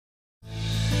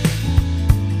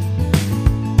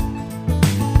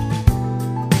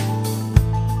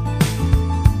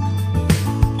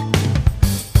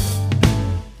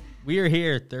We are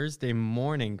here Thursday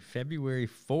morning, February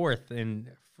 4th in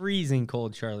freezing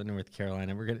cold Charlotte, North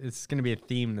Carolina. It's going to be a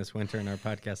theme this winter in our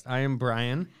podcast. I am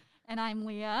Brian. And I'm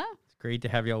Leah. It's great to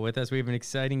have y'all with us. We have an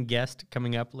exciting guest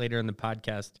coming up later in the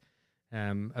podcast.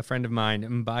 A friend of mine,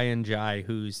 Mbayan Jai,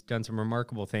 who's done some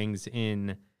remarkable things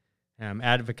in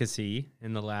advocacy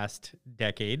in the last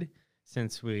decade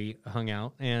since we hung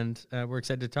out. And we're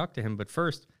excited to talk to him. But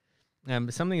first,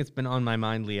 something that's been on my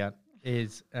mind, Leah,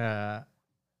 is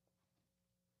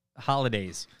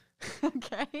holidays.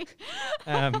 Okay.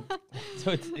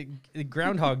 So it's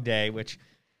Groundhog Day, which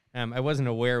I wasn't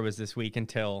aware was this week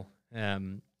until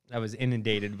I was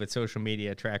inundated with social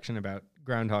media traction about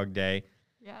Groundhog Day.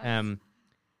 Yes.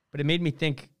 But it made me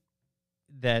think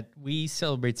that we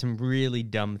celebrate some really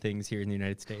dumb things here in the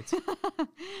United States.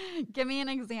 Give me an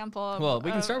example. Well,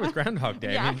 we can start with Groundhog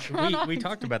Day. Yeah, We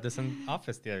talked about this in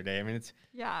office the other day. I mean, it's...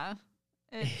 Yeah.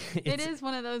 It is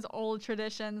one of those old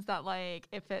traditions that, like,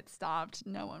 if it stopped,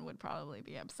 no one would probably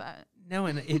be upset. No,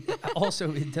 and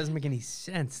it doesn't make any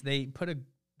sense.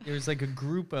 There's like a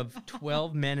group of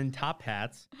 12 men in top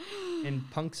hats in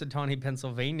Punxsutawney,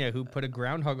 Pennsylvania, who put a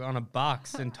groundhog on a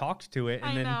box and talked to it,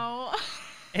 and I know.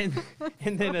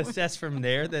 and then assessed from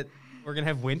there that we're gonna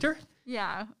have winter.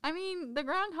 Yeah, I mean, the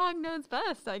groundhog knows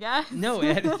best, I guess. No,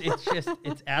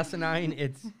 it's asinine.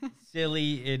 It's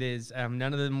silly. It is. None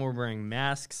of them were wearing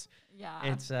masks. Yeah.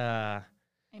 It's. I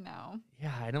know.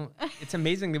 Yeah, I don't. It's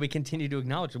amazing that we continue to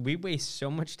acknowledge we waste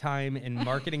so much time and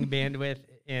marketing bandwidth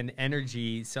and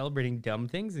energy celebrating dumb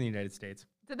things in the United States.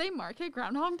 Did they market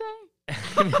Groundhog Day?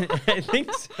 I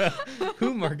think so.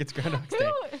 Who markets Groundhog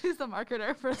Day? Who's the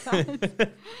marketer for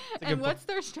that? And what's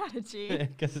their strategy?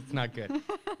 Because it's not good.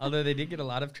 Although they did get a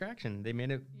lot of traction. They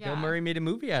made Bill Murray made a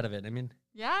movie out of it. I mean.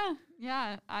 Yeah.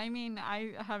 I mean,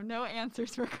 I have no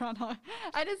answers for Groundhog.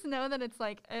 I just know that it's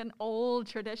like an old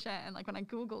tradition. Like when I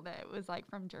Googled it, it was like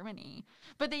from Germany.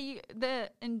 But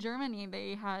in Germany,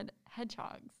 they had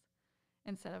hedgehogs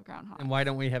instead of groundhogs. And why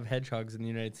don't we have hedgehogs in the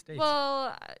United States?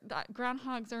 Well,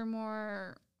 groundhogs are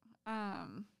more...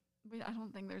 I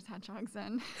don't think there's hedgehogs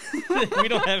in. We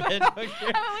don't have hedgehogs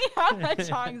here. I mean, we have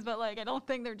hedgehogs, but like I don't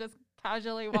think they're just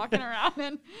casually walking around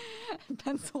in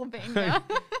Pennsylvania.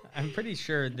 I'm pretty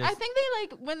sure this... I think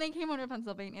they when they came over to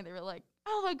Pennsylvania, they were like,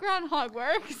 "Oh, a groundhog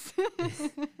works."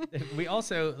 We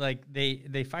also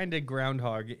they find a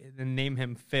groundhog and name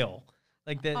him Phil.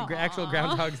 Like the actual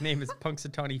groundhog's name is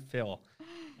Punxsutawney Phil.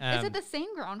 Is it the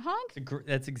same groundhog?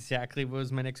 That's exactly what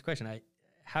was my next question.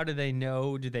 How do they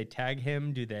know? Do they tag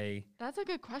him? Do they? That's a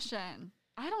good question.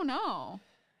 I don't know.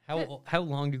 How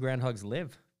long do groundhogs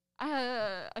live?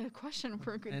 A question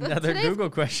for another Google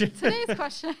question. Today's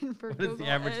question for Google is the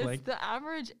average length? The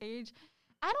average age.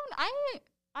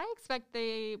 I expect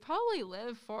they probably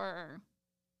live for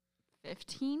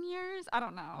 15 years. I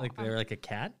don't know. Like they're like a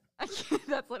cat?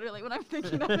 That's literally what I'm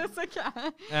thinking of as a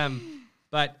cat.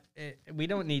 But we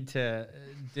don't need to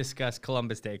discuss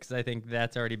Columbus Day because I think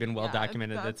that's already been well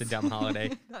documented. That's a dumb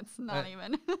holiday. That's not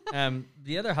even.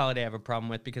 The other holiday I have a problem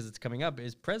with because it's coming up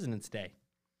is President's Day.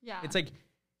 Yeah. It's like,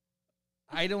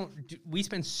 we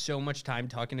spend so much time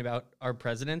talking about our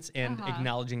presidents and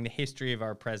acknowledging the history of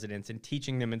our presidents and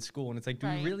teaching them in school. And it's like, do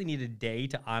we really need a day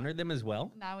to honor them as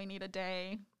well? Now we need a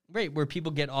day. Right, where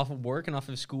people get off of work and off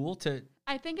of school to...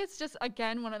 I think it's just,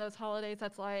 again, one of those holidays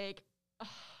that's like...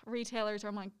 retailers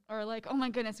are like, oh my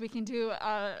goodness, we can do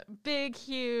a big,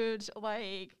 huge,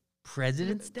 like...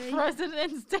 President's Day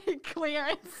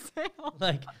clearance sale.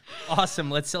 Like,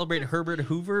 awesome. Let's celebrate Herbert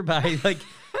Hoover by,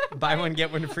 buy one,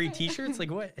 get one free t-shirts?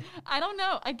 Like, what? I don't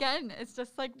know. Again, it's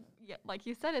just like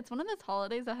you said, it's one of those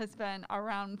holidays that has been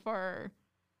around for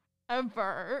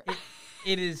ever.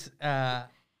 It is,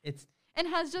 it's... And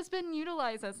has just been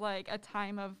utilized as, like, a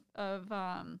time of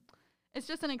it's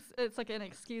just it's like an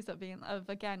excuse of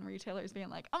again retailers being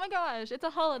like, oh my gosh, it's a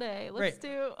holiday, let's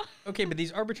do. Okay, but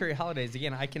these arbitrary holidays,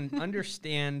 again, I can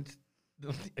understand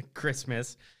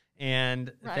Christmas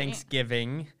and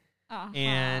Thanksgiving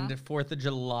and 4th of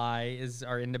July is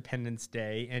our Independence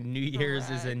Day and New Year's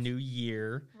is a new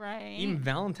year. Right. Even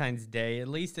Valentine's Day, at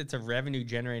least it's a revenue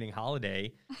generating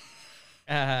holiday.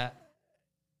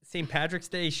 St. Patrick's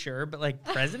Day, sure, but like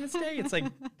President's Day, it's like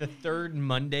the third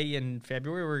Monday in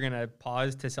February. We're gonna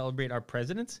pause to celebrate our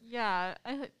presidents. Yeah,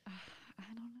 I don't know.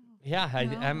 Yeah,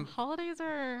 holidays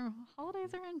are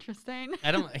interesting.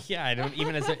 I don't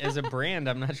even as a brand,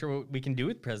 I'm not sure what we can do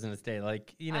with President's Day.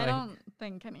 Like, I don't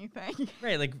think anything.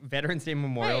 Right, like Veterans Day,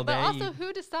 Memorial Day. But also,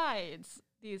 who decides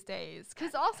these days.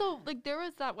 Because also, like, there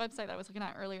was that website that I was looking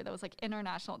at earlier that was like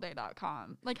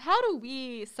internationalday.com. Like, how do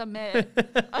we submit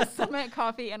a Summit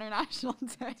Coffee International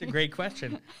Day? It's a great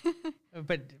question.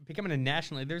 But becoming a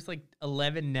national, there's like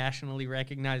 11 nationally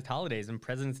recognized holidays, and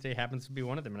President's Day happens to be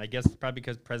one of them. And I guess it's probably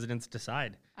because presidents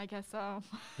decide. I guess so.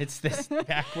 It's this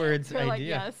backwards They're idea. Like,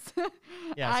 yes,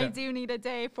 Yeah, I do need a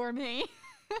day for me.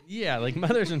 Yeah, like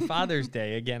Mother's and Father's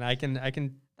Day. Again, I can.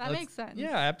 That makes sense.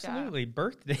 Yeah, absolutely. Yeah.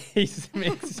 Birthdays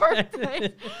makes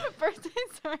Birthdays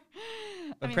are.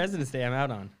 But President's Day, I'm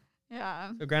out on.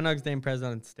 Yeah. So Groundhog's Day and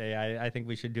President's Day, I think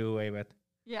we should do away with.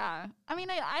 Yeah. I mean,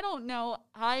 I don't know.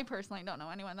 I personally don't know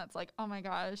anyone that's like, oh my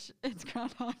gosh, it's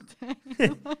Groundhog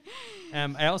Day.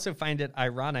 I also find it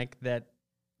ironic that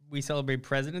we celebrate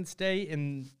President's Day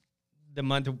in the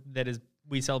month that is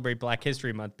we celebrate Black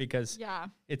History Month, because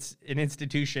it's an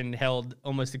institution held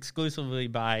almost exclusively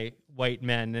by white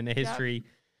men in a history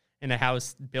in a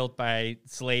house built by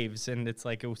slaves. And it's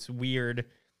like, it was weird.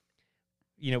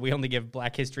 You know, we only give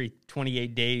Black History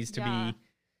 28 days to be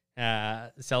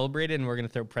celebrated, and we're going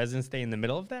to throw President's Day in the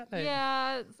middle of that?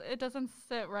 Yeah, it doesn't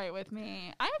sit right with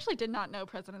me. I actually did not know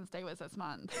President's Day was this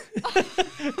month.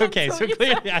 Okay, so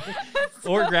clearly,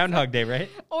 or Groundhog Day, right?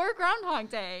 Or Groundhog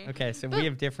Day. Okay, so we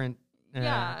have different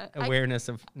awareness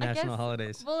of national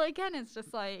holidays. Well, again, it's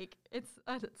just like, it's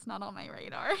not on my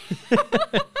radar.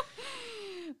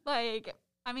 Like,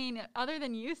 I mean, other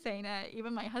than you saying it,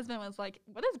 even my husband was like,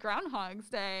 what is Groundhog's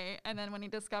Day? And then when he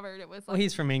discovered it was like... Well,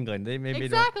 he's from England. They maybe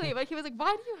exactly. But he was like,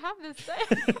 why do you have this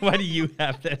day? Why do you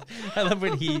have this? I love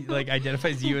when he like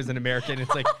identifies you as an American.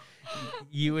 It's like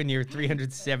you and your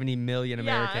 370 million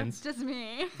Americans. Yeah, it's just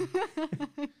me.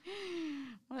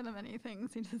 One of the many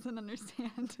things he doesn't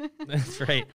understand. That's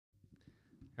right.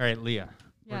 All right, Leah.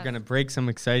 Yes. We're going to break some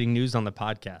exciting news on the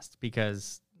podcast,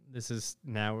 because this is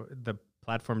now the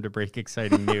platform to break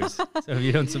exciting news. So if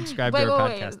you don't subscribe to our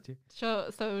podcast.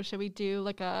 So should we do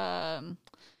like a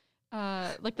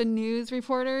like the news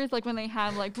reporters, like when they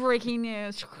have like breaking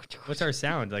news? What's our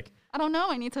sound like? I don't know.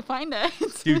 I need to find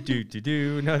it.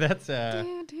 do. No, that's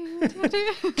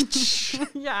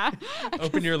yeah.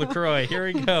 Open your LaCroix. Here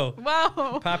we go.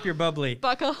 Wow. Pop your bubbly.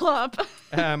 Buckle up.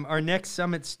 Our next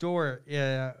Summit store,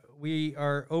 we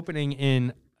are opening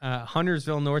in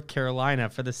Huntersville, North Carolina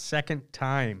for the second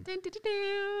time.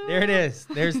 There it is.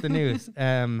 There's the news.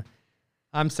 I'm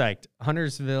psyched.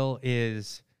 Huntersville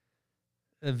is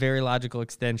a very logical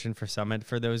extension for Summit.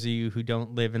 For those of you who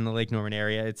don't live in the Lake Norman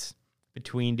area, it's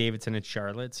between Davidson and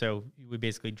Charlotte. So we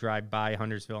basically drive by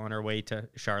Huntersville on our way to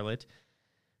Charlotte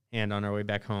and on our way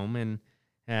back home.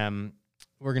 And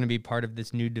we're going to be part of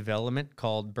this new development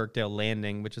called Birkdale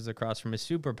Landing, which is across from a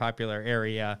super popular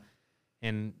area.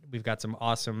 And we've got some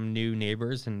awesome new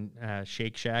neighbors, and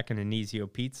Shake Shack and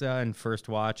Anisio Pizza and First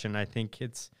Watch. And I think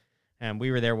it's,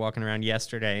 we were there walking around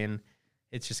yesterday, and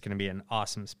it's just going to be an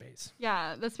awesome space.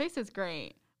 Yeah, the space is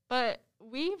great. But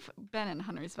we've been in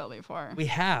Huntersville before. We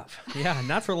have. Yeah,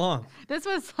 not for long. This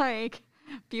was like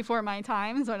before my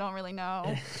time, so I don't really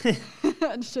know.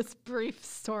 It's just brief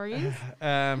stories.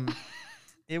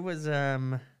 It was,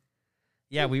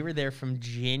 we were there from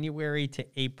January to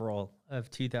April of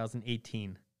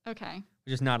 2018. Okay.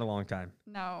 Which is not a long time.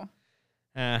 No.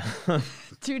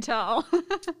 Do tell.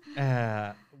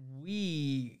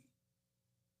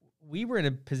 We were in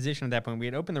a position at that point. We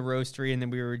had opened the roastery, and then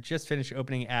we were just finished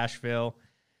opening Asheville.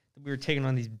 We were taking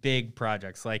on these big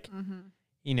projects, like,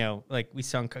 you know, like we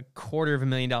sunk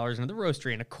 $250,000 into the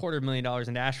roastery and $250,000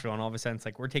 into Asheville, and all of a sudden it's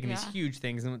like we're taking these huge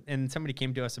things. And somebody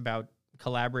came to us about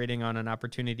collaborating on an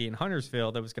opportunity in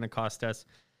Huntersville that was going to cost us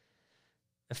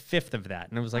a fifth of that.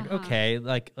 And I was like, okay,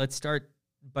 like let's start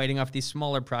biting off these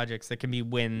smaller projects that can be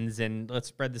wins, and let's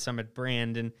spread the Summit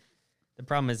brand. And the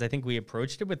problem is, I think we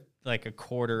approached it with like a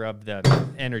quarter of the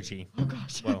energy. Oh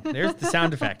gosh. Well, there's the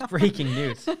sound effect. Breaking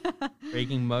news.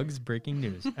 Breaking mugs, breaking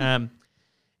news. And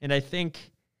I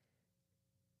think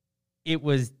it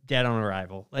was dead on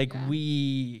arrival. Like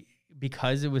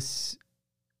because it was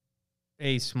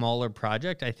a smaller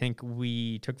project, I think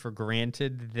we took for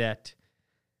granted that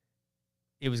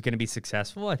it was going to be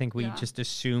successful. I think we just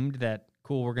assumed that,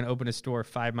 cool, we're going to open a store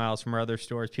 5 miles from our other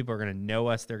stores. People are going to know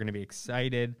us. They're going to be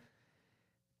excited.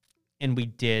 And we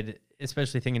did,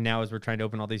 especially thinking now as we're trying to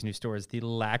open all these new stores, the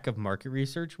lack of market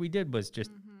research we did was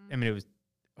just, I mean, it was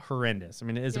horrendous. I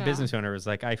mean, as a business owner, it was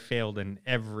like I failed in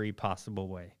every possible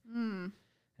way.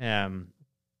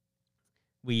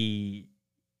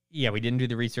 We didn't do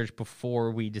the research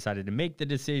before we decided to make the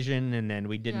decision, and then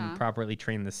we didn't properly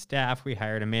train the staff. We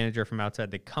hired a manager from outside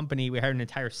the company. We hired an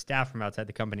entire staff from outside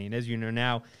the company. And as you know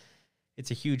now, it's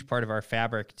a huge part of our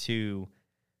fabric to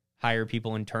hire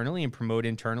people internally and promote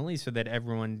internally so that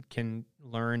everyone can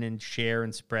learn and share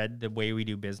and spread the way we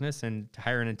do business. And to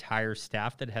hire an entire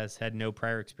staff that has had no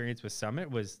prior experience with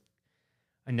Summit was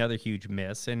another huge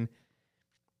miss. And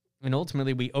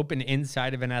ultimately, we opened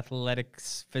inside of an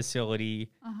athletics facility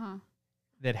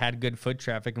that had good foot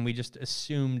traffic, and we just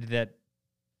assumed that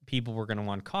people were going to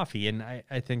want coffee. And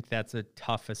I think that's a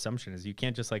tough assumption, is you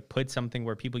can't just like put something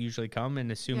where people usually come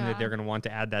and assume that they're going to want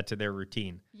to add that to their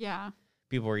routine. Yeah.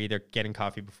 People were either getting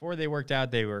coffee before they worked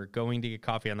out, they were going to get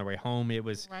coffee on their way home. It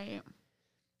was Right.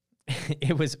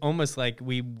 it was almost like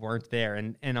we weren't there.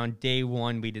 And on day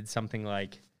one, we did something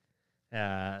like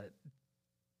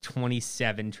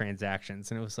 27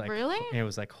 transactions, and it was like, Really? it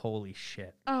was like, holy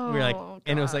shit. Oh, We were like,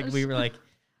 and it was like, we gosh. were like,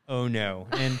 oh no.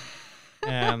 And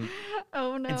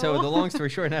Oh no. and so the long story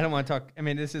short, and I don't want to talk, I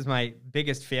mean, this is my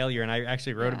biggest failure, and I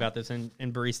actually wrote about this in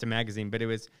Barista Magazine, but it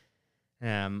was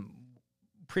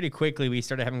pretty quickly we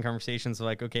started having conversations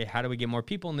like, okay, how do we get more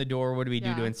people in the door? What do we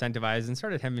do to incentivize? And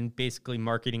started having basically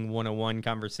marketing 101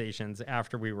 conversations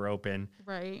after we were open,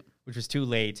 Right. which was too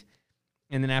late.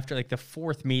 And then after like the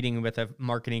fourth meeting with a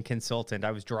marketing consultant,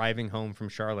 I was driving home from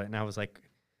Charlotte, and I was like,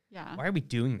 Yeah. why are we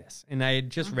doing this? And I had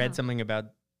just read something about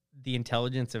the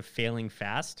intelligence of failing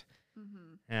fast.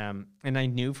 And I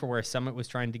knew for where Summit was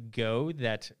trying to go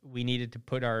that we needed to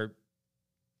put our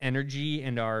energy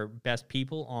and our best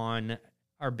people on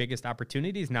our biggest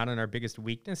opportunities, not on our biggest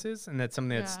weaknesses. And that's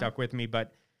something that stuck with me.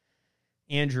 But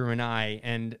Andrew and I,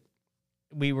 and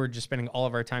we were just spending all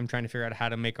of our time trying to figure out how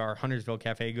to make our Huntersville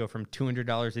Cafe go from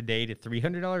 $200 a day to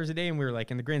 $300 a day. And we were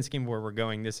like, in the grand scheme of where we're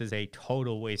going, this is a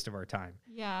total waste of our time.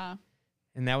 Yeah.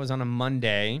 And that was on a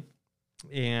Monday.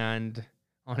 And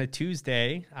on a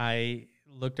Tuesday, I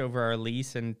looked over our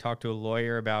lease and talked to a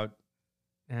lawyer about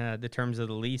the terms of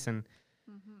the lease. And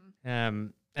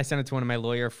I sent it to one of my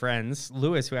lawyer friends,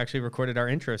 Lewis, who actually recorded our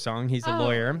intro song. He's a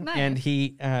lawyer. Nice. And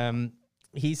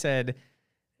he said,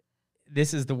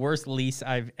 this is the worst lease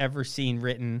I've ever seen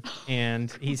written.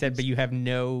 And he said, but you have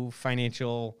no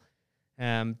financial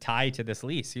tie to this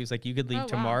lease. He was like, you could leave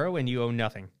tomorrow and you owe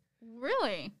nothing.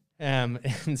 Really? And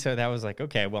so that was like,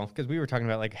 okay, well, because we were talking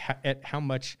about like how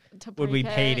much would we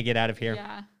pay to get out of here.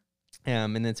 Yeah.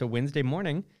 And then so Wednesday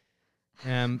morning,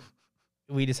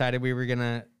 we decided we were going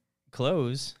to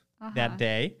close that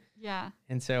day. Yeah.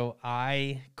 And so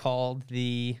I called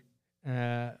the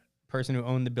person who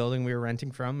owned the building we were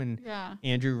renting from, and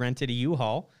Andrew rented a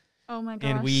U-Haul. Oh my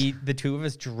gosh. And the two of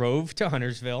us drove to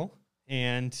Huntersville,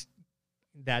 and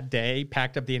that day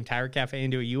packed up the entire cafe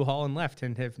into a U-Haul and left,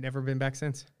 and have never been back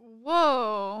since.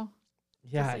 Whoa.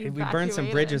 Yeah, Just we burned some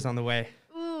evacuated. bridges on the way.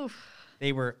 Oof.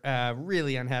 They were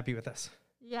really unhappy with us,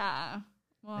 Yeah.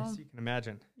 Well, as you can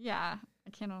imagine. yeah. I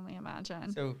can only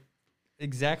imagine. So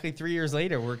exactly 3 years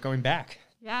later, we're going back.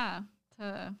 Yeah.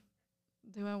 To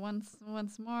do it once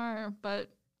more,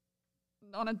 but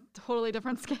on a totally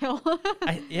different scale.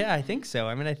 I think so.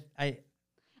 I mean,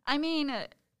 I mean,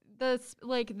 this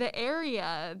like the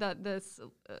area that this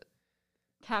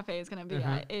cafe is going to be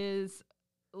at is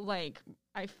like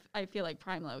I feel like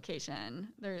prime location.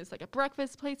 There's like a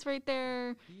breakfast place right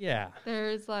there. Yeah.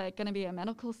 There's like going to be a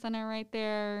medical center right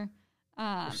there.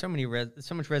 There's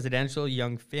so much residential,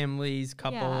 young families,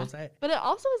 couples. Yeah. But it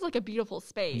also is like a beautiful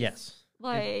space. Yes.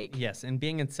 Like yes, and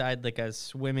being inside like a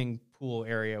swimming pool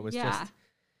area was just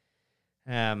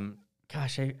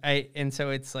gosh, I and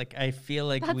so it's like I feel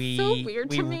like that's so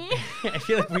weird to me. I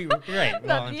feel like we right.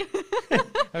 Well,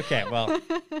 okay, well,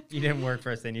 you didn't work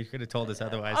for us then. You could have told us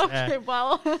otherwise. Okay,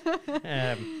 well.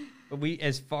 But we,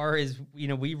 as far as,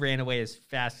 we ran away as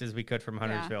fast as we could from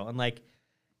Huntersville and like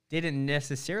didn't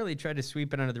necessarily try to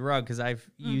sweep it under the rug, because I've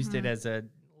used it as a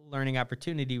learning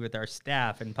opportunity with our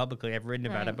staff, and publicly I've written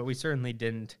about it, but we certainly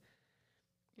didn't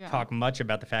talk much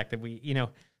about the fact that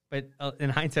but in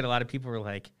hindsight, a lot of people were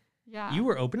like, you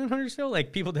were open in Huntersville?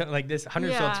 Like, people don't like this.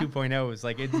 Huntersville 2.0 was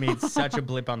like, it made such a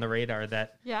blip on the radar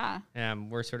that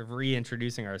we're sort of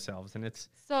reintroducing ourselves. And it's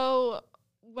so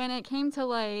when it came to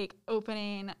like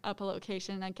opening up a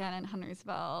location again in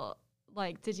Huntersville,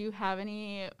 like, did you have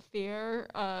any fear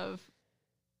of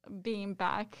being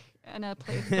back in a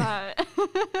place that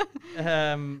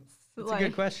it's a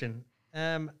good question.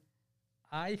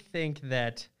 I think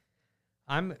that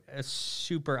I'm a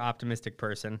super optimistic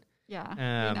person. Yeah,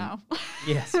 we know.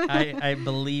 Yes, I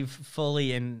believe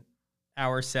fully in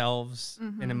ourselves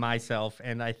and in myself,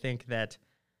 and I think that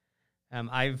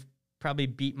I've probably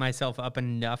beat myself up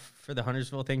enough for the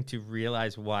Huntersville thing to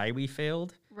realize why we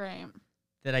failed. Right.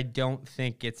 That I don't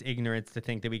think it's ignorance to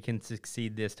think that we can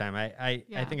succeed this time. I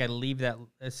think I leave that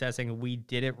assessing we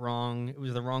did it wrong. It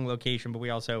was the wrong location, but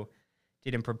we also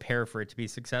didn't prepare for it to be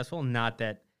successful. Not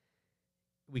that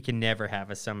we can never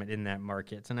have a summit in that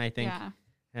market. And I think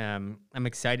I'm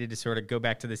excited to sort of go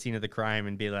back to the scene of the crime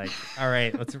and be like, all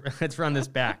right, let's run this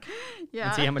back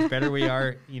and see how much better we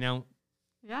are,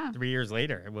 3 years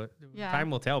later. Time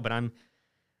will tell, but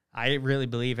I really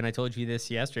believe, and I told you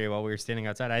this yesterday while we were standing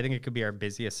outside, I think it could be our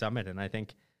busiest summit. And I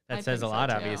think that says a lot,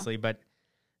 obviously, but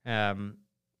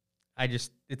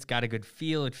it's got a good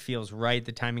feel. It feels right.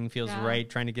 The timing feels right.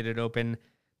 Trying to get it open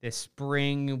this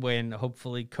spring when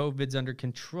hopefully COVID's under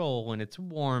control and it's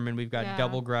warm and we've got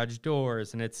double garage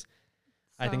doors and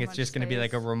I think it's just going to be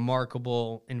like a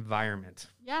remarkable environment.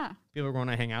 Yeah. People are going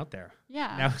to hang out there.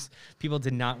 Yeah. Now, people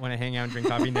did not want to hang out and drink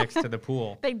coffee next to the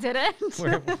pool. They didn't?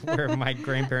 where my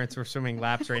grandparents were swimming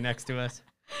laps right next to us.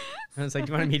 And I was like,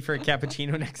 do you want to meet for a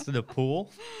cappuccino next to the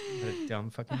pool? What a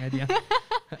dumb fucking idea.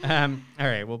 All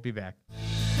right, we'll be back.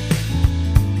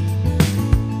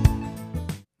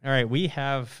 All right, we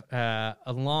have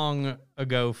a long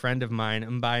ago friend of mine,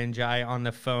 Mbayan Jai, on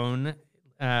the phone.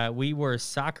 We were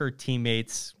soccer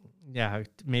teammates,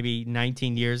 maybe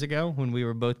 19 years ago when we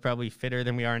were both probably fitter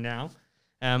than we are now.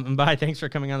 Mbai, thanks for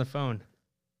coming on the phone.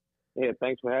 Yeah,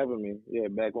 thanks for having me. Yeah,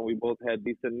 back when we both had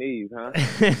decent knees, huh?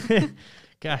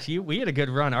 Gosh, we had a good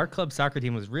run. Our club soccer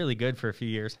team was really good for a few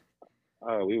years.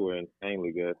 Oh, we were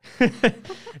insanely good.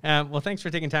 Well, thanks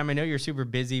for taking time. I know you're super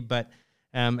busy, but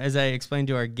as I explained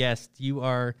to our guest, you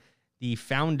are the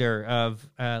founder of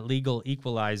Legal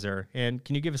Equalizer. And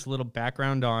can you give us a little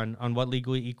background on what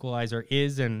Legal Equalizer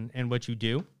is and what you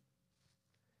do?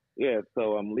 Yeah,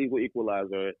 so Legal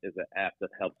Equalizer is an app that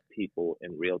helps people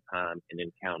in real time in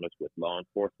encounters with law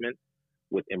enforcement,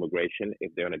 with immigration,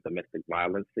 if they're in a domestic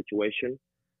violence situation,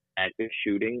 active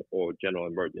shooting, or general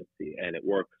emergency. And it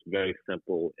works very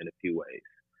simple in a few ways.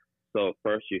 So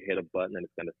first you hit a button and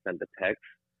it's going to send a text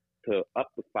to up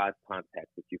to 5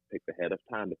 contacts that you've picked ahead of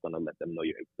time. It's going to let them know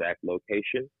your exact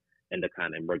location and the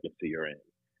kind of emergency you're in.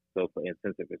 So, for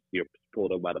instance, if you're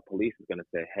pulled over by the police, it's going to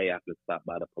say, hey, I've been stopped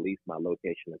by the police. My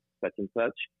location is such and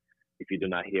such. If you do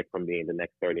not hear from me in the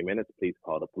next 30 minutes, please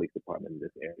call the police department in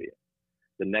this area.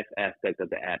 The next aspect of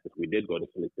the app is we did go to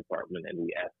the police department and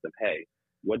we asked them, hey,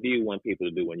 what do you want people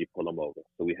to do when you pull them over?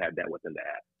 So we have that within the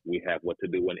app. We have what to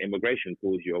do when immigration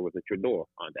pulls you over at your door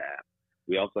on the app.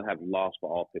 We also have laws for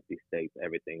all 50 states,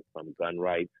 everything from gun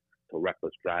rights to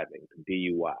reckless driving to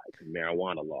DUI to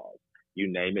marijuana laws. You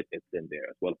name it, it's in there,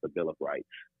 as well as the Bill of Rights.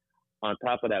 On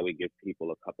top of that, we give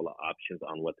people a couple of options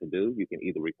on what to do. You can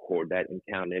either record that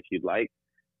encounter if you'd like,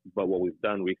 but what we've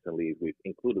done recently is we've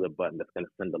included a button that's going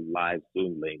to send a live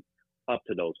Zoom link up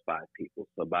to those 5 people.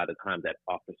 So by the time that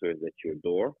officer is at your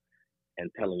door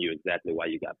and telling you exactly why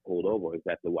you got pulled over,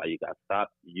 exactly why you got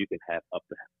stopped, you can have up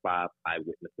to 5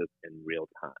 eyewitnesses in real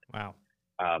time. Wow.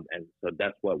 And so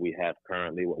that's what we have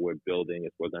currently. What we're building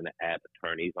is we're going to add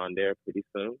attorneys on there pretty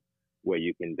soon, where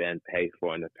you can then pay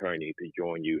for an attorney to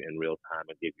join you in real time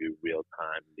and give you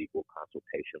real-time legal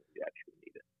consultation when you actually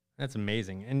need it. That's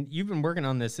amazing. And you've been working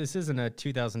on this. This isn't a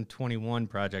 2021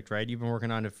 project, right? You've been working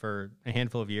on it for a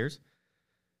handful of years?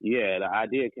 Yeah, the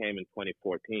idea came in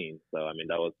 2014. So, I mean,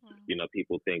 that was,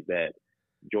 people think that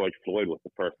George Floyd was the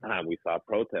first time we saw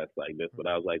protests like this. But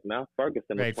I was like, no,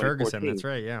 Ferguson was 2014. Ferguson, that's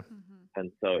right, yeah. Mm-hmm.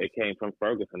 And so it came from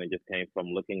Ferguson. It just came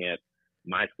from looking at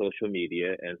my social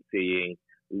media and seeing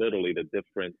literally the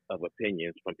difference of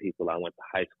opinions from people I went to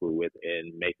high school with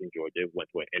in Macon, Georgia, went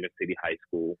to an inner city high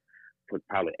school,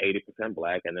 probably 80%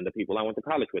 black, and then the people I went to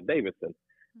college with, Davidson.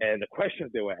 And the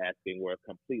questions they were asking were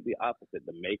completely opposite.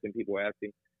 The Macon people were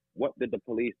asking, what did the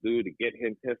police do to get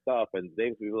him pissed off? And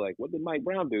Davidson was like, what did Mike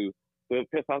Brown do to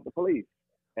piss off the police?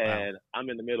 And I'm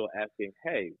in the middle asking,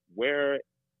 hey, where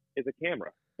is a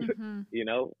camera? Mm-hmm.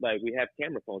 We had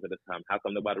camera phones at the time. How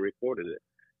come nobody recorded it?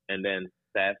 And then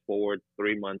fast forward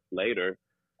 3 months later,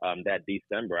 that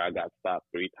December, I got stopped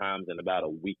 3 times in about a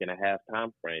week and a half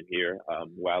time frame here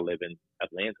where I live in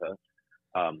Atlanta.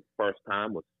 First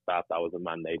time was stopped. I was in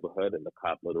my neighborhood, and the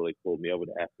cop literally pulled me over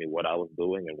to ask me what I was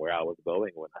doing and where I was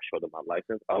going. When I showed him my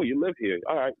license, oh, you live here.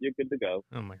 All right, you're good to go.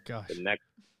 Oh, my gosh. The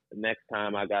next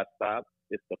time I got stopped,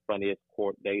 it's the funniest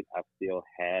court date I've still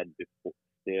had before.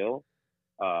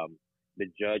 The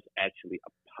judge actually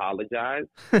apologized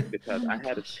because I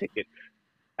had a ticket.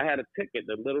 I had a ticket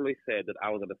that literally said that I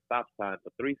was at a stop sign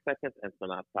for 3 seconds and for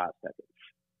not 5 seconds.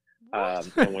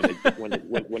 So when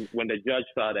the judge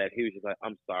saw that, he was just like,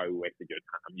 "I'm sorry, we wasted your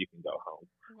time. You can go home.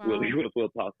 Wow. We'll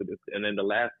talk to this." And then the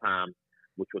last time,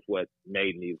 which was what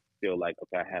made me feel like,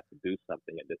 okay, I have to do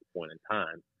something at this point in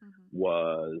time,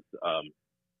 was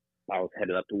I was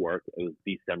headed up to work. It was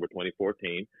December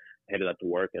 2014. Headed up to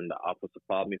work, and the officer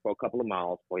followed me for a couple of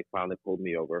miles before he finally pulled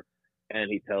me over. And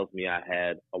he tells me I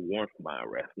had a warrant for my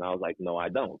arrest. And I was like, no, I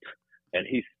don't. And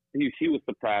she was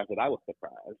surprised that I was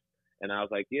surprised. And I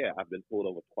was like, yeah, I've been pulled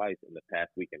over twice in the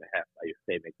past week and a half by your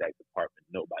same exact department.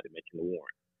 Nobody mentioned the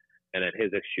warrant. And then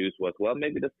his excuse was, well,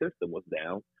 maybe the system was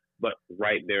down. But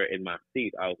right there in my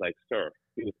seat, I was like, sir,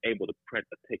 he was able to print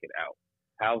a ticket out.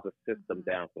 How's the system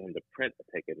down for him to print a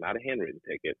ticket, not a handwritten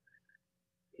ticket,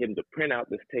 him to print out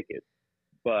this ticket,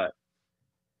 but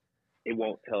it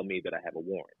won't tell me that I have a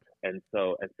warrant? And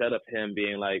so instead of him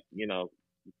being like,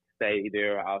 stay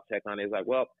there, I'll check on it, he's like,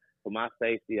 well, for my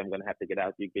safety, I'm going to have to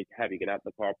have you get out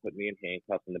the car, put me in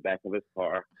handcuffs in the back of his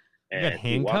car. And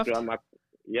you got handcuffed?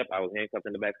 Yep, I was handcuffed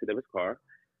in the back seat of his car.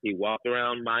 He walked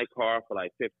around my car for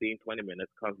like 15, 20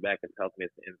 minutes, comes back and tells me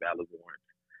it's an invalid warrant.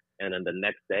 And then the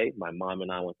next day, my mom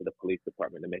and I went to the police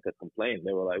department to make a complaint.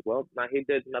 They were like, well, no, he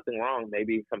did nothing wrong.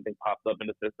 Maybe something popped up in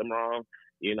the system wrong.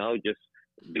 Just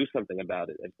do something about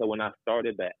it. And so when I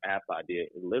started that app idea,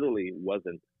 it literally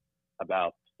wasn't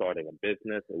about starting a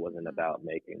business. It wasn't about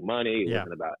making money. It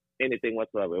wasn't about anything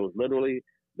whatsoever. It was literally,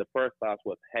 the first thought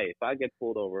was, hey, if I get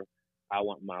pulled over, I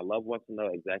want my loved ones to know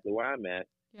exactly where I'm at.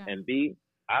 Yeah. And B,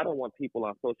 I don't want people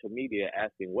on social media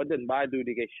asking, what did Mbai do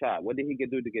to get shot? What did he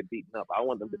do to get beaten up? I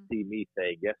want them to see me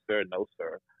saying, yes, sir, no,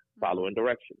 sir, following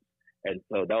directions. And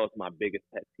so that was my biggest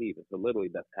pet peeve. And so literally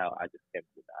that's how I just came up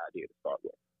with the idea to start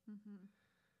with.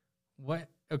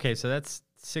 Okay, so that's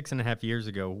 6.5 years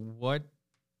ago. What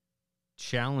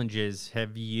challenges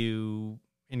have you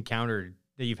encountered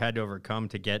that you've had to overcome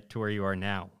to get to where you are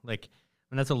now?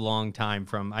 That's a long time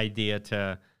from idea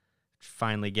to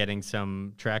finally getting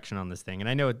some traction on this thing. And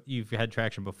I know you've had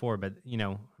traction before, but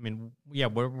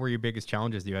what were your biggest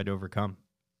challenges that you had to overcome?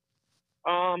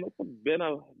 It's been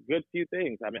a good few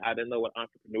things. I didn't know what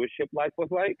entrepreneurship life was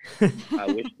like. I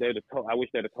wish they'd have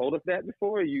told us that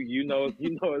before. You know as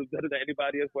better than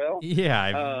anybody as well.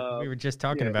 Yeah, we were just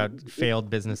talking about failed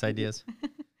business ideas.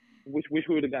 Wish we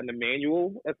would have gotten a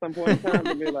manual at some point in time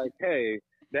to be like, hey,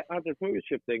 that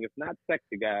entrepreneurship thing is not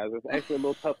sexy, guys. It's actually a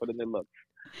little tougher than it looks.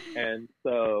 And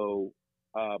so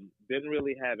didn't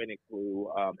really have any clue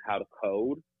how to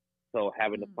code. So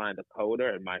having to find a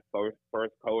coder, and my first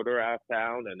coder I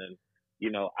found, and then,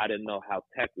 I didn't know how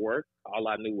tech worked. All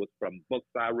I knew was from books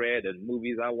I read and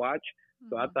movies I watched.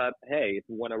 So I thought, hey, if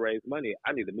you want to raise money,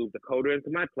 I need to move the coder into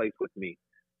my place with me.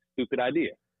 Stupid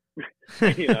idea.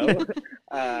 Don't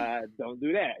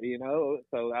do that,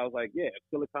 So I was like, yeah, if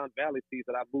Silicon Valley sees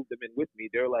that I moved them in with me,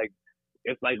 they're like,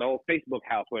 it's like the old Facebook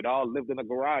house where they all lived in a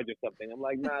garage or something. I'm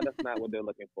like, nah, that's not what they're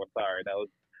looking for. Sorry,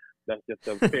 that's just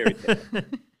a fairy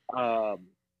tale.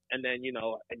 And then,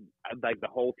 like the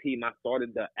whole team I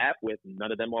started the app with,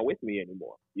 none of them are with me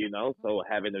anymore, So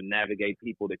having to navigate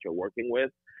people that you're working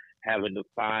with, having to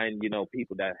find,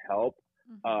 people that help,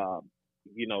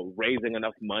 raising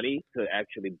enough money to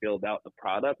actually build out the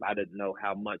product. I didn't know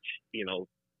how much,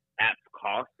 apps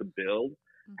cost to build,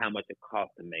 how much it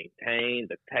costs to maintain,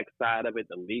 the tech side of it,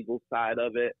 the legal side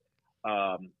of it.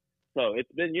 So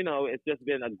it's been, it's just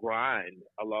been a grind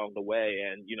along the way.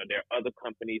 And, there are other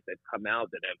companies that come out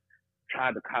that have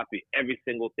tried to copy every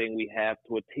single thing we have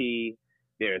to a T.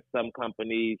 There are some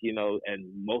companies,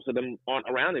 and most of them aren't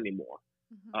around anymore.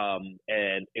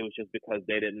 And it was just because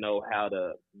they didn't know how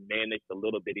to manage the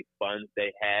little bitty funds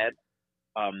they had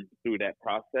through that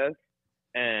process.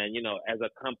 And, as a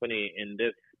company in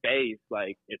this space,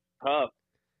 it's tough.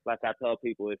 Like I tell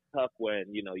people, it's tough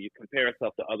when, you compare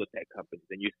yourself to other tech companies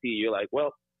and you're like,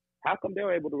 well, how come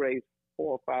they're able to raise $4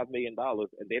 or $5 million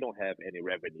and they don't have any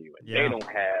revenue and they don't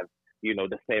have,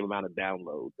 the same amount of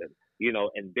downloads and,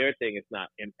 and their thing is not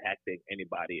impacting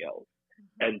anybody else.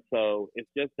 And so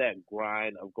it's just that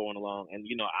grind of going along. And,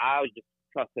 I just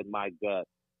trusted my gut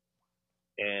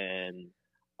and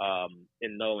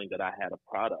in knowing that I had a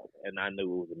product and I knew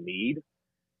it was a need.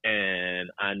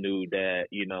 And I knew that,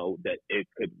 that it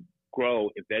could grow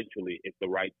eventually if the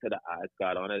right set of eyes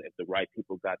got on it, if the right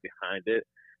people got behind it,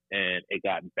 and it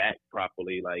got backed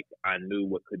properly. Like I knew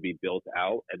what could be built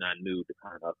out and I knew the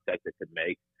kind of effect it could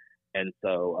make. And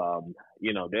so,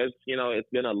 there's, it's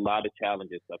been a lot of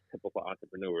challenges of typical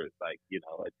entrepreneurs. Like, it's,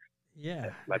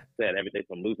 like I said, everything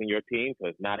from losing your team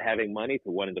to not having money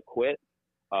to wanting to quit.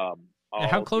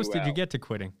 How close did you get to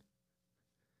quitting?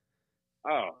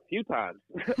 Oh, a few times.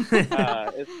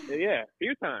 A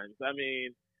few times. I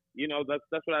mean,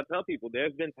 that's what I tell people.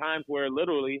 There's been times where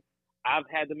literally I've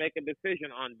had to make a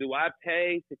decision on, do I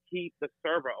pay to keep the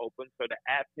server open so the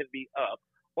app can be up,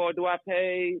 or do I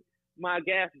pay my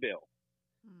gas bill?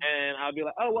 And I'll be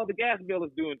like, oh, well, the gas bill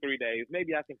is due in 3 days.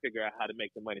 Maybe I can figure out how to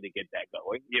make the money to get that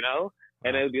going,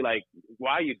 And it'll be like,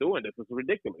 why are you doing this? It's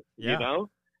ridiculous,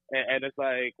 And it's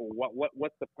like,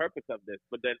 what's the purpose of this?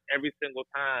 But then every single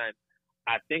time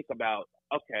I think about,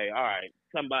 okay, all right,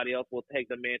 somebody else will take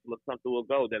the mantle or something will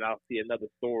go. Then I'll see another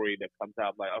story that comes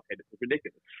out like, okay, this is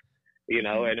ridiculous,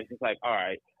 and it's just like, all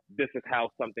right, this is how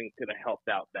something could have helped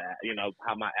out that,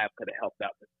 how my app could have helped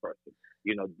out this person.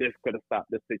 This could have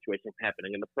stopped this situation from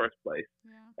happening in the first place.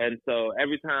 Yeah. And so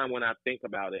every time when I think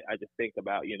about it, I just think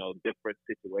about, different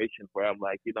situations where I'm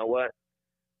like, you know what?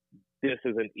 This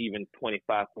isn't even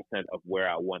 25% of where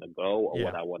I want to go or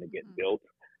what I want to get built.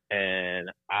 And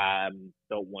I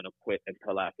don't want to quit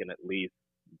until I can at least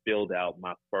build out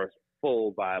my first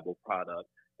full viable product.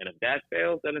 And if that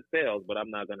fails, then it fails. But I'm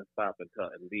not going to stop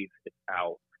until at least it's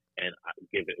out and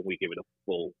we give it a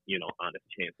full, honest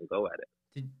chance to go at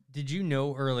it. Did you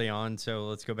know early on, so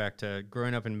let's go back to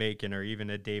growing up in Macon or even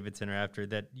at Davidson or after,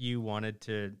 that you wanted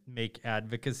to make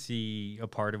advocacy a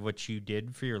part of what you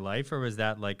did for your life? Or was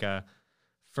that like a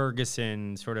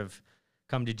Ferguson sort of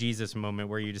come to Jesus moment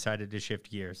where you decided to shift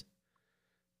gears?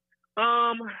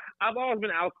 I've always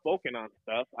been outspoken on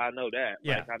stuff. I know that.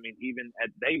 Yeah. Even at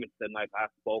Davidson, I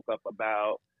spoke up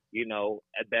about,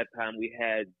 at that time we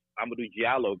had Amadou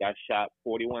Diallo got shot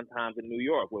 41 times in New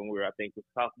York when we were, I think, the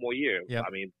sophomore year. Yep.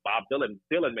 Bob Dylan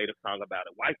made a song about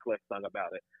it. Wyclef sung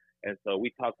about it. And so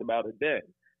we talked about it then.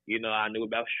 I knew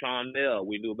about Sean Mill.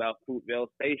 We knew about Fruitvale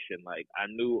Station. I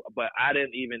knew, but I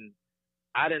didn't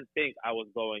think I was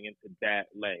going into that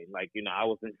lane. I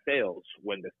was in sales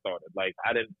when this started.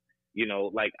 I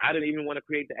didn't even want to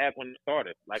create the app when it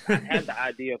started. I had the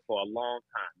idea for a long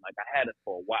time. I had it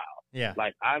for a while. Yeah.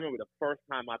 I remember the first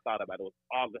time I thought about it was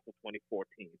August of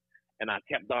 2014. And I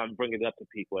kept on bringing it up to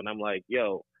people. And I'm like,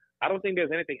 yo, I don't think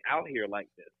there's anything out here like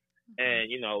this. And,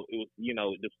 it was,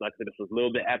 just like I said, this was a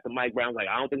little bit after Mike Brown.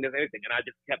 I don't think there's anything. And I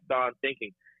just kept on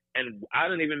thinking. And I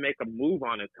didn't even make a move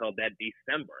on it until that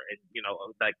December. And,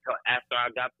 till after I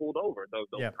got pulled over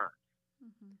those times.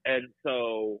 Mm-hmm. And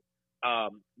so,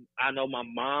 I know my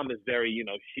mom is very,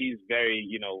 she's very,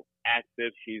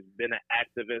 active. She's been an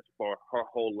activist for her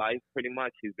whole life, pretty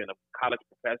much. She's been a college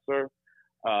professor.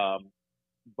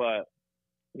 But,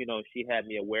 she had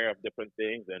me aware of different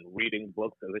things and reading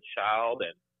books as a child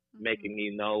and making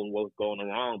me know what was going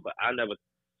wrong. But I never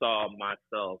saw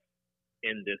myself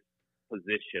in this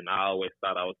position. I always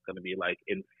thought I was going to be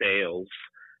in sales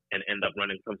and end up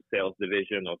running some sales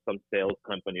division or some sales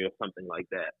company or something like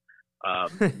that.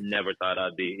 Never thought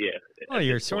I'd be here. Well,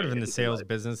 you're sort of in the sales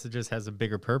business. It just has a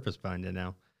bigger purpose behind it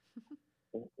now.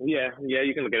 Yeah,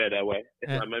 you can look at it that way.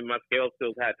 My sales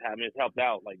skills it's helped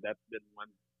out. That's been one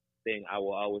thing I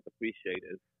will always appreciate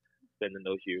is spending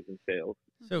those years in sales.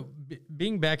 So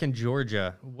being back in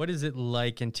Georgia, what is it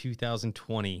like in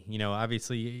 2020?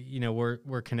 Obviously,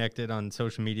 we're connected on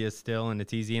social media still, and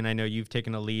it's easy. And I know you've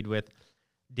taken a lead with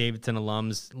Davidson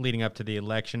alums leading up to the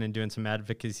election and doing some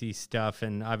advocacy stuff,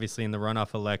 and obviously in the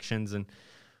runoff elections. And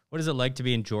what is it like to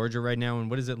be in Georgia right now? And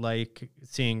what is it like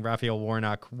seeing Raphael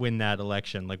Warnock win that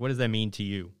election? What does that mean to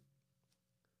you?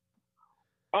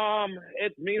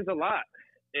 It means a lot.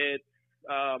 It's,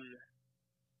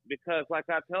 because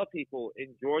I tell people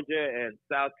in Georgia and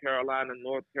South Carolina,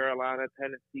 North Carolina,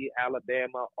 Tennessee,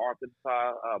 Alabama,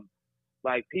 Arkansas,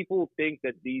 people think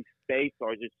that these states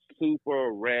are just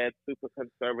super red, super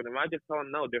conservative. I just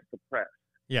don't know. They're suppressed.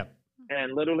 Yeah.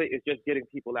 And literally, it's just getting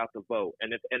people out to vote.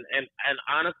 And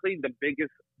honestly, the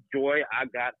biggest joy I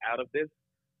got out of this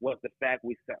was the fact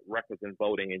we set records in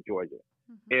voting in Georgia.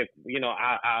 Mm-hmm.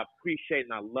 I appreciate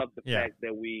and I love the fact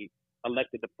that we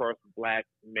elected the first Black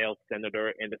male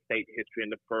senator in the state history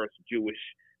and the first Jewish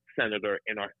senator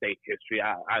in our state history.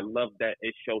 I love that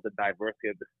it shows the diversity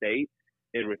of the state.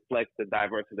 It reflects the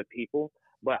diversity of the people.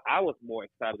 But I was more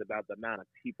excited about the amount of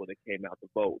people that came out to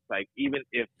vote. Even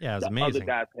if other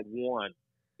guys had won,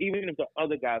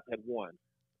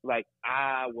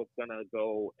 I was going to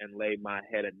go and lay my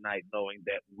head at night knowing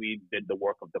that we did the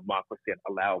work of democracy and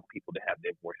allowed people to have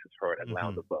their voices heard and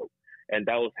allowed to vote. And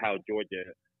that was how Georgia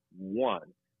won.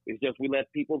 It's just we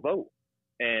let people vote.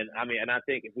 And I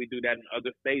think if we do that in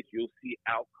other states, you'll see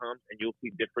outcomes and you'll see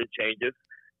different changes.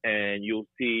 And you'll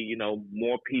see,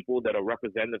 more people that are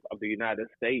representatives of the United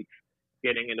States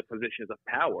getting into positions of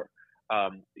power,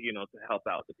 to help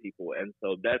out the people. And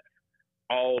so that's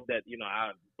all that,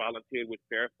 I volunteered with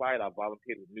Fair Fight. I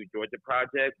volunteered with New Georgia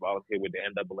Project, volunteered with the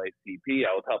NAACP.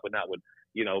 I was helping out with,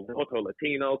 Voto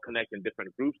Latino, connecting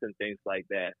different groups and things like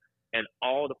that. And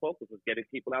all the focus was getting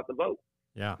people out to vote.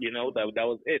 Yeah. That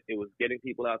was it. It was getting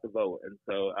people out to vote. And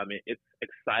so, it's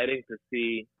exciting to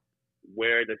see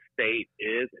where the state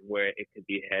is and where it could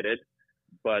be headed,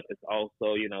 but it's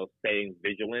also, staying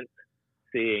vigilant,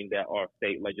 seeing that our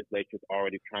state legislature is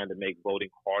already trying to make voting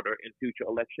harder in future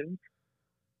elections.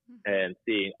 and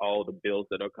seeing all the bills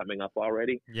that are coming up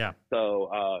already. Yeah. So,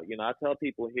 I tell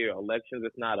people here, elections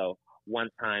is not a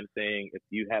one-time thing. If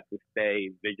you have to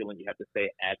stay vigilant, you have to stay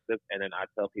active. And then I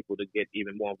tell people to get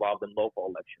even more involved in local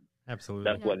elections.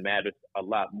 Absolutely. That's what matters a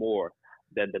lot more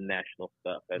than the national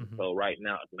stuff. And so right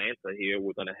now, Atlanta here,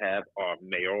 we're going to have our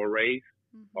mayoral race,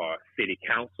 our city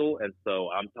council. And so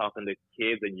I'm talking to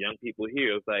kids and young people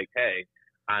here. It's like, hey,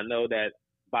 I know that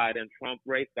Biden-Trump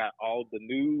race got all the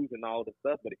news and all the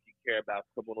stuff, but if you care about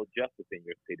criminal justice in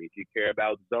your city, if you care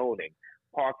about zoning,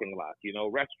 parking lots,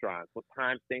 restaurants, what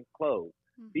times things close,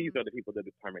 these are the people that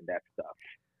determine that stuff.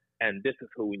 And this is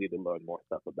who we need to learn more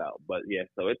stuff about. But yeah,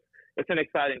 so it's an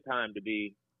exciting time to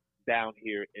be down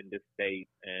here in this state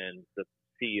and to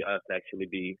see us actually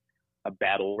be a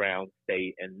battleground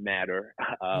state and matter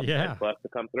and for us to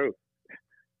come through.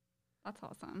 That's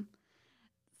awesome.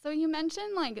 So you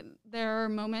mentioned like there are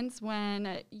moments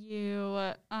when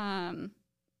you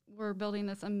were building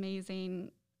this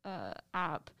amazing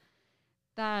app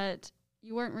that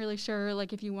you weren't really sure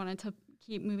like if you wanted to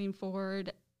keep moving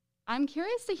forward. I'm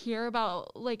curious to hear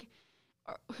about like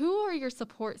who are your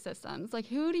support systems? Like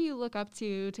who do you look up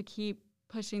to keep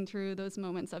pushing through those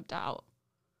moments of doubt?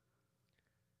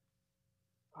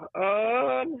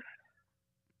 I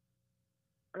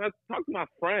talk to my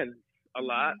friends a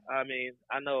lot. I mean,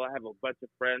 I know I have a bunch of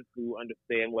friends who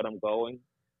understand what I'm going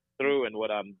through and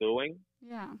what I'm doing.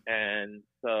 Yeah. And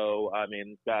so, I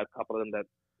mean, got a couple of them that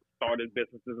started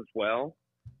businesses as well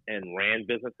and ran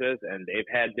businesses, and they've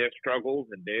had their struggles,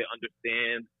 and they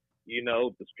understand,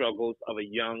 the struggles of a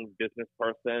young business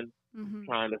person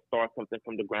trying to start something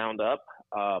from the ground up.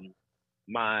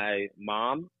 My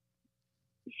mom,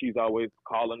 she's always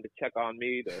calling to check on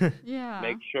me to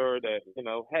make sure that,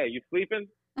 hey, you sleeping?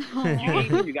 You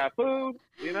eating? You got food?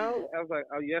 I was like,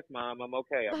 oh, yes, Mom, I'm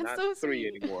okay. I'm not so 3 sweet.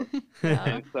 anymore.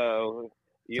 And so,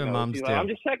 she's like, I'm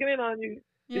just checking in on you.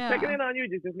 Just checking in on you,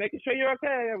 just making sure you're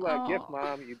okay. I'm like, yes,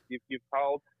 Mom, you've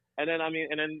called. And then,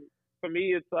 and then for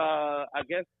me, it's, I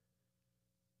guess,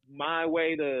 my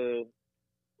way to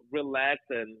relax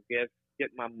and get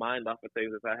my mind off of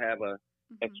things is I have a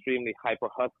extremely hyper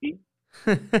husky.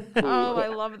 I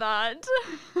love that.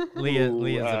 Leah's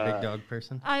a big dog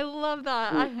person. I love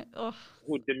that.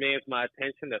 Who demands my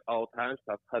attention at all times,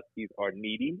 because huskies are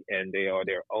needy and they are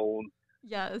their own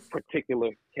particular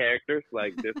characters.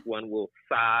 Like this one will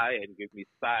sigh and give me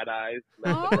side eyes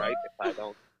left and right if I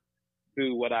don't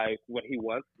do what he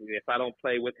wants. If I don't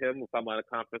play with him, if I'm on a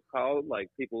conference call, like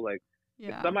people like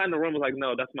if somebody in the room was like,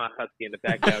 no, that's my husky in the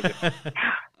background,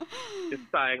 just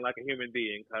sighing like a human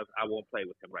being because I won't play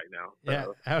with him right now. So. Yeah,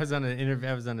 I was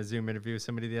on a Zoom interview with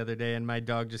somebody the other day, and my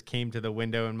dog just came to the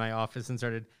window in my office and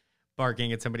started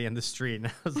barking at somebody on the street, and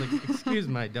I was like, excuse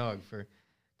my dog for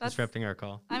disrupting our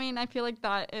call. I mean, I feel like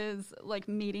that is like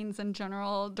meetings in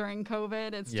general during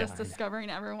COVID. It's just discovering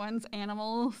everyone's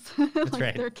animals,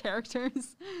 like their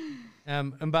characters.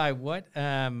 And by what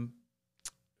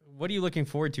are you looking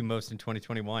forward to most in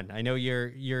 2021? I know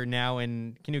you're now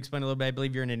in. Can you explain a little bit? I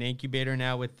believe you're in an incubator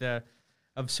now with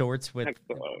of sorts with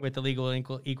the Legal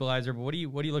Equalizer. But what are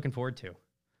you looking forward to?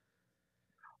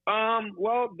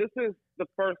 Well, this is the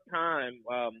first time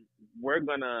we're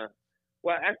gonna.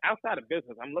 Well, outside of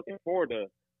business, I'm looking forward to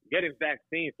getting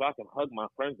vaccines so I can hug my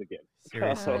friends again.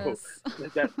 Seriously. So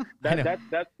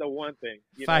that's the one thing.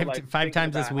 Five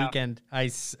times this weekend, I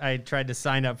tried to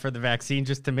sign up for the vaccine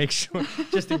just to make sure,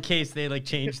 just in case they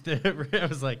changed the. I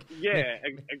was like,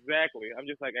 exactly. I'm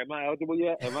just like, am I eligible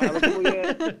yet?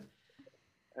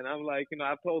 And I'm like,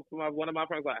 I told one of my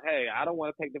friends like, hey, I don't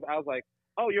want to take the. I was like,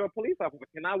 oh, you're a police officer.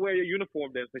 Can I wear your uniform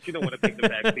then? Since you don't want to take the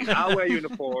vaccine, I'll wear your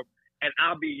uniform and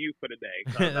I'll be you for the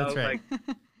day. So that's right.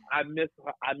 Like, I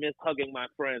miss hugging my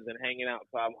friends and hanging out.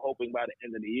 So I'm hoping by the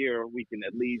end of the year we can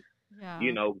at least,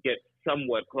 get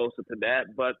somewhat closer to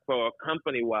that. But for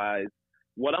company wise,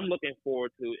 what I'm looking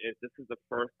forward to is this is the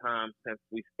first time since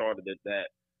we started it that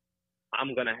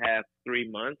I'm gonna have 3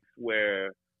 months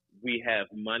where we have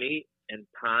money and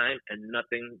time and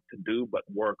nothing to do but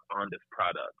work on this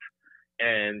product.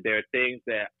 And there are things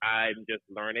that I'm just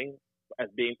learning as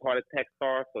being part of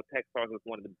Techstars. So Techstars is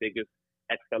one of the biggest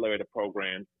accelerator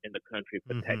programs in the country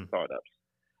for tech startups.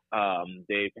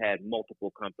 They've had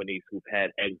multiple companies who've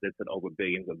had exits at over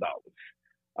billions of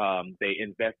dollars. They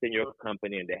invest in your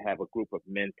company and they have a group of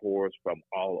mentors from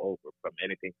all over, from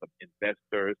anything from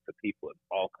investors to people in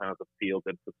all kinds of fields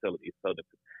and facilities. So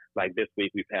like this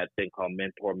week, we've had a thing called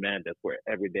Mentor Mandates, where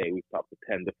every day we talk to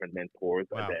 10 different mentors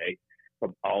a day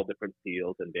from all different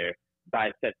fields, and they're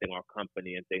dissecting our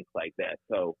company and things like that.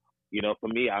 So, for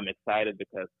me, I'm excited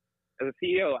because as a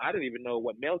CEO, I didn't even know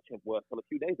what MailChimp was until a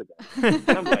few days ago.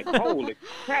 And I'm like, holy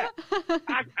crap!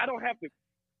 I don't have to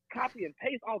copy and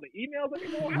paste all the emails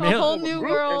anymore. A whole new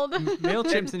world.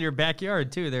 MailChimp's in your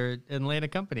backyard too. They're an Atlanta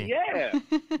company. Yeah,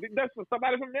 that's what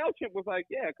somebody from MailChimp was like.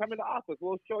 Yeah, come in the office.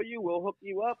 We'll show you. We'll hook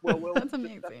you up. We'll That's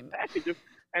amazing. packages.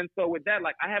 And so with that,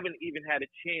 like, I haven't even had a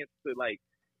chance to like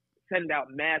send out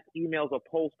mass emails or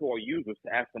polls to our users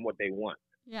to ask them what they want.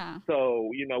 Yeah. So,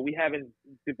 we haven't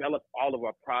developed all of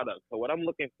our products. So what I'm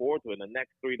looking forward to in the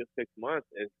next 3 to 6 months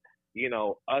is,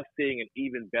 us seeing an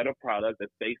even better product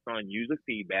that's based on user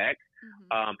feedback,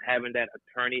 having that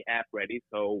attorney app ready.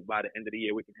 So by the end of the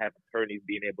year, we can have attorneys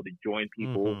being able to join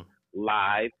people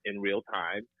live in real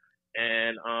time.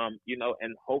 And,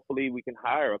 and hopefully we can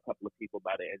hire a couple of people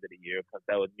by the end of the year, because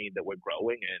that would mean that we're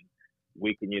growing and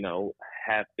we can,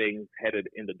 have things headed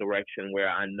in the direction where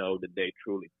I know that they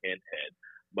truly can head.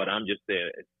 But I'm just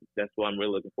there. That's what I'm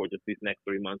really looking for, just these next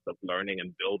 3 months of learning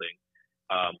and building.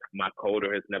 My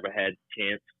coder has never had a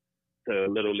chance to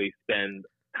literally spend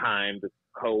time to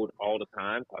code all the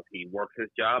time, because he works his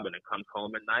job and then comes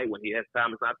home at night when he has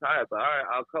time. It's not tired. So, all right,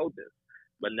 I'll code this.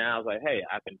 But now it's like, hey,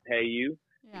 I can pay you.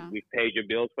 Yeah. We've paid your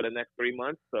bills for the next 3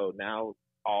 months. So now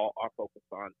all our focus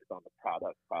is on the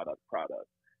product.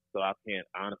 So I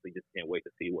honestly just can't wait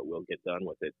to see what we'll get done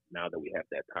with it now that we have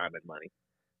that time and money.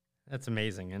 That's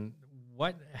amazing. And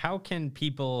how can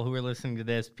people who are listening to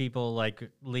this, people like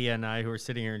Leah and I who are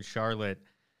sitting here in Charlotte,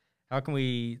 how can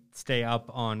we stay up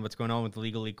on what's going on with the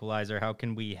Legal Equalizer? How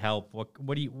can we help?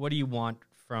 What do you want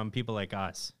from people like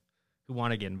us who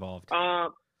want to get involved?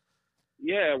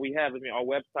 Yeah, we have, our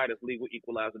website is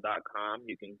legalequalizer.com.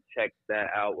 You can check that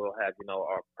out. We'll have,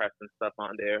 our press and stuff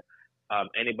on there.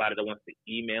 Anybody that wants to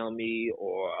email me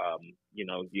or,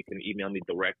 you can email me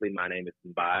directly. My name is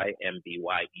Mbye,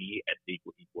 M-B-Y-E, at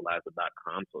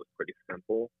legalequalizer.com. So it's pretty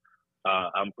simple.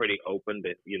 I'm pretty open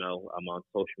that, I'm on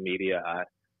social media. I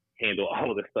handle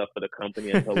all of the stuff for the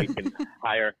company until we can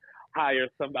hire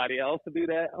somebody else to do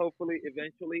that, hopefully,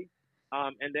 eventually.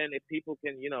 And then if people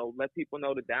can, let people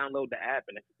know to download the app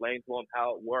and explain to them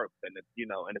how it works. And it's,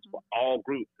 and it's for all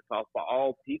groups. It's all for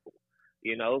all people.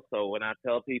 So when I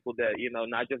tell people that,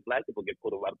 not just black people get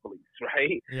pulled over by the police,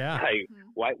 right? Yeah.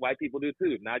 Like white people do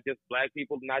too. Not just black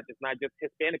people, not just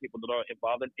Hispanic people that are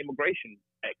involved in immigration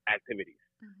activities.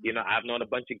 I've known a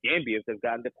bunch of Gambians that've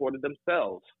gotten deported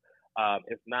themselves.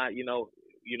 It's not,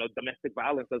 domestic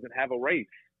violence doesn't have a race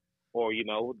or,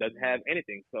 doesn't have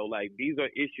anything. So like these are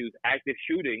issues. Active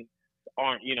shootings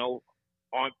aren't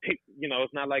picked,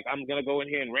 it's not like I'm going to go in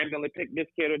here and randomly pick this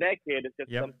kid or that kid. It's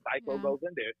just some psycho goes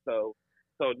in there. So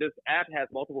this app has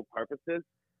multiple purposes.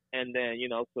 And then,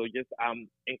 so just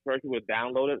encourage you to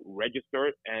download it, register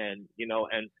it, and,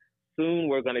 and soon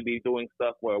we're going to be doing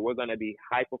stuff where we're going to be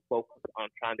hyper-focused on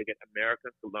trying to get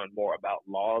Americans to learn more about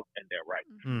laws and their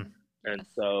rights. And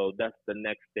so that's the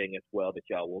next thing as well that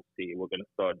y'all will see. We're going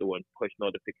to start doing push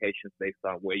notifications based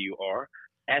on where you are,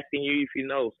 asking you if you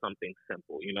know something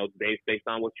simple, based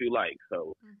on what you like.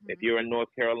 So if you're in North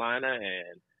Carolina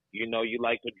and you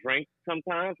like to drink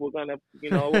sometimes, we're gonna,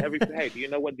 hey, do you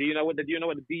know what the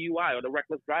DUI or the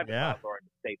reckless driving laws are in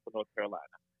the state of North Carolina?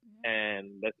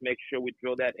 And let's make sure we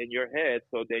drill that in your head,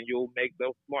 so then you'll make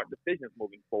those smart decisions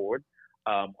moving forward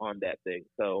on that thing.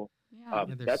 So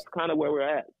that's kind of where we're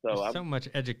at. So there's so much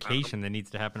education that needs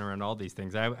to happen around all these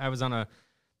things. I was on a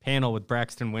panel with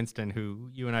Braxton Winston, who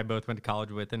you and I both went to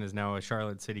college with and is now a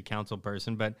Charlotte City Council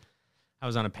person. But I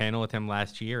was on a panel with him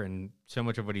last year, and so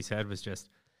much of what he said was just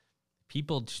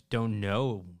people just don't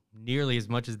know nearly as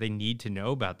much as they need to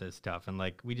know about this stuff. And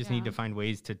like, we just need to find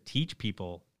ways to teach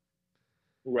people.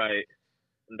 Right.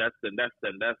 And that's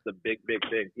the big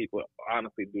thing. People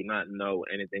honestly do not know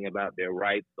anything about their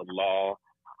rights, the law,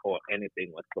 or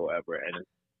anything whatsoever. And it's,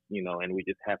 and we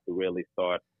just have to really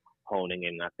start honing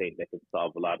in. I think that can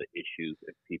solve a lot of issues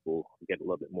if people get a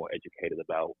little bit more educated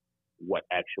about what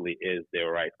actually is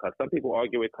their rights. Because some people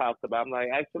argue with cops about, I'm like,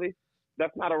 actually,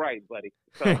 that's not a right, buddy.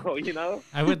 So,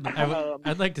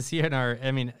 I'd like to see in our,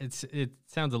 it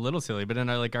sounds a little silly, but in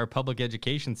our public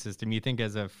education system, you think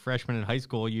as a freshman in high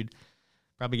school, you'd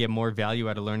probably get more value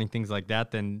out of learning things like that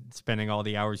than spending all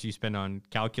the hours you spend on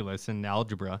calculus and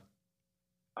algebra.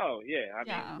 Oh, yeah. I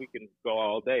mean, we can go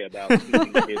all day about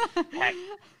teaching kids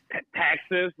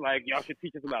taxes. Like, y'all should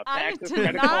teach us about taxes. I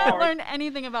did not learn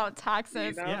anything about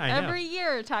taxes. Yeah, Every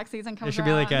year, tax season comes around.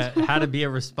 There should be like a how to be a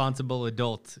responsible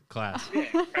adult class. Yeah,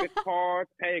 credit cards,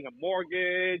 paying a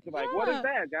mortgage. Like, what is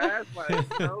that, guys?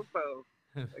 Like, so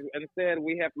Instead,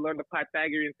 we have to learn the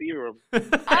Pythagorean theorem. Oh,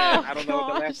 I don't know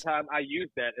the gosh. last time I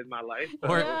used that in my life.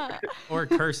 Or Yeah. or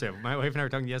cursive. My wife and I were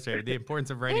talking yesterday the importance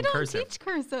of They writing don't cursive. teach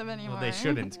cursive anymore. Well, they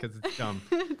shouldn't because it's dumb.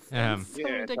 it's so Yeah, so-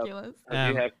 ridiculous. You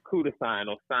have CUDA sign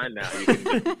or sign now. You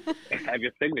can have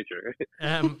your signature.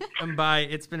 Bye.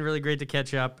 It's been really great to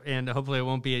catch up, and hopefully it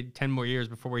won't be 10 more years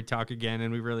before we talk again.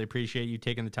 And we really appreciate you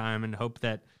taking the time, and hope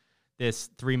that this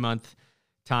 3-month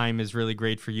time is really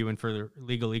great for you and for the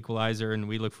Legal Equalizer. And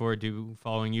we look forward to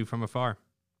following you from afar.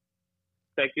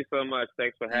 Thank you so much.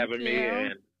 Thanks for having me, you.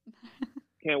 and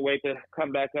can't wait to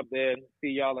come back up there and see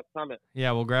y'all at Summit.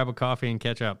 Yeah, we'll grab a coffee and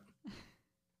catch up.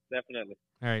 Definitely.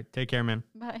 All right. Take care, man.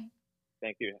 Bye.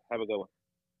 Thank you. Have a good one.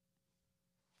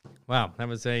 Wow. That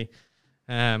was a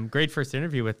great first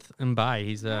interview with Mbai.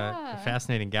 He's a Yeah.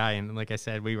 fascinating guy. And like I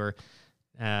said, we were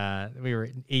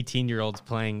 18-year-olds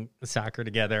playing soccer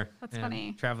together. That's and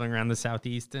funny. Traveling around the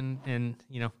Southeast and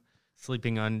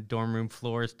sleeping on dorm room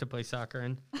floors to play soccer.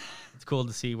 And it's cool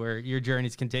to see where your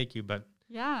journeys can take you. But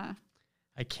Yeah.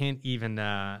 I can't even,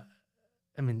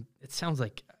 it sounds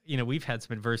like, we've had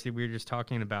some adversity. We were just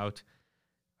talking about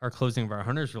our closing of our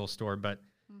Huntersville store, but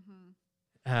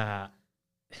Mm-hmm.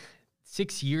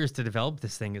 6 years to develop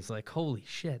this thing is like, holy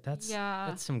shit, that's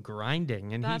some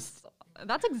grinding. And That's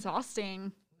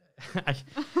exhausting.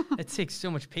 it takes so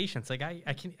much patience. Like I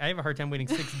have a hard time waiting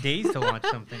 6 days to launch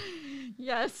something.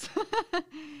 Yes.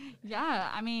 Yeah.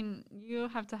 I mean, you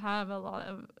have to have a lot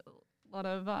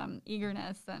of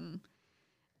eagerness, and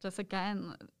just,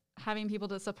 again, having people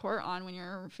to support on when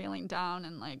you're feeling down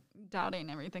and like doubting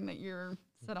everything that you're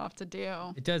set off to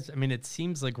do. It does. I mean, it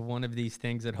seems like one of these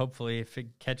things that hopefully if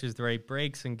it catches the right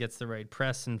breaks and gets the right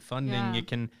press and funding, Yeah. it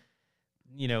can,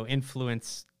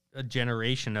 influence a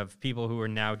generation of people who are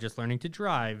now just learning to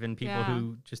drive, and people Yeah.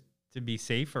 who just to be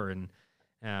safer and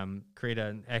create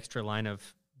an extra line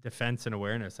of defense and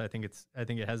awareness. I think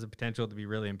it has the potential to be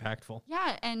really impactful.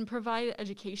 Yeah, and provide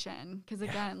education, because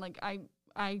again, like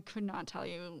I could not tell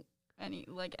you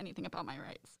anything about my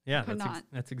rights. Yeah, Could not.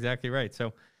 that's exactly right.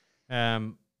 So,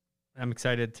 I'm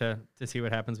excited to see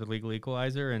what happens with Legal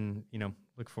Equalizer, and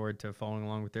look forward to following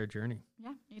along with their journey.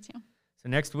 Yeah, me too. So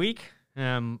next week,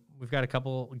 we've got a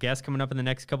couple guests coming up in the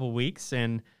next couple weeks,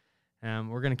 and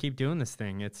we're going to keep doing this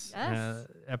thing. It's Yes.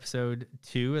 episode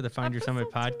 2 of the Find Your Summit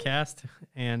Episode 2. podcast,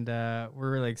 and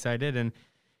we're really excited. And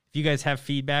if you guys have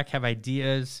feedback, have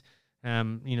ideas,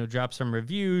 drop some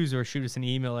reviews or shoot us an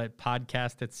email at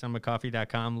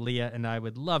podcast@summitcoffee.com. Leah and I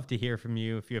would love to hear from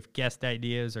you if you have guest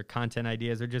ideas or content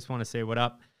ideas or just want to say what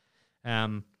up.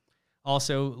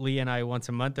 Also, Leah and I, once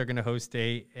a month, are going to host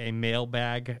a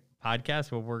mailbag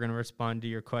podcast where we're going to respond to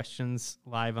your questions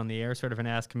live on the air, sort of an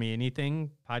Ask Me Anything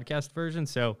podcast version.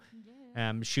 So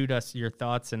shoot us your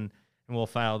thoughts, and we'll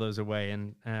file those away.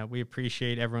 And we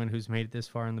appreciate everyone who's made it this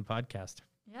far in the podcast.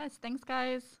 Yes, thanks,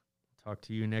 guys. Talk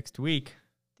to you next week.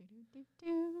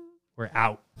 Do-do-do-do. We're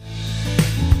out.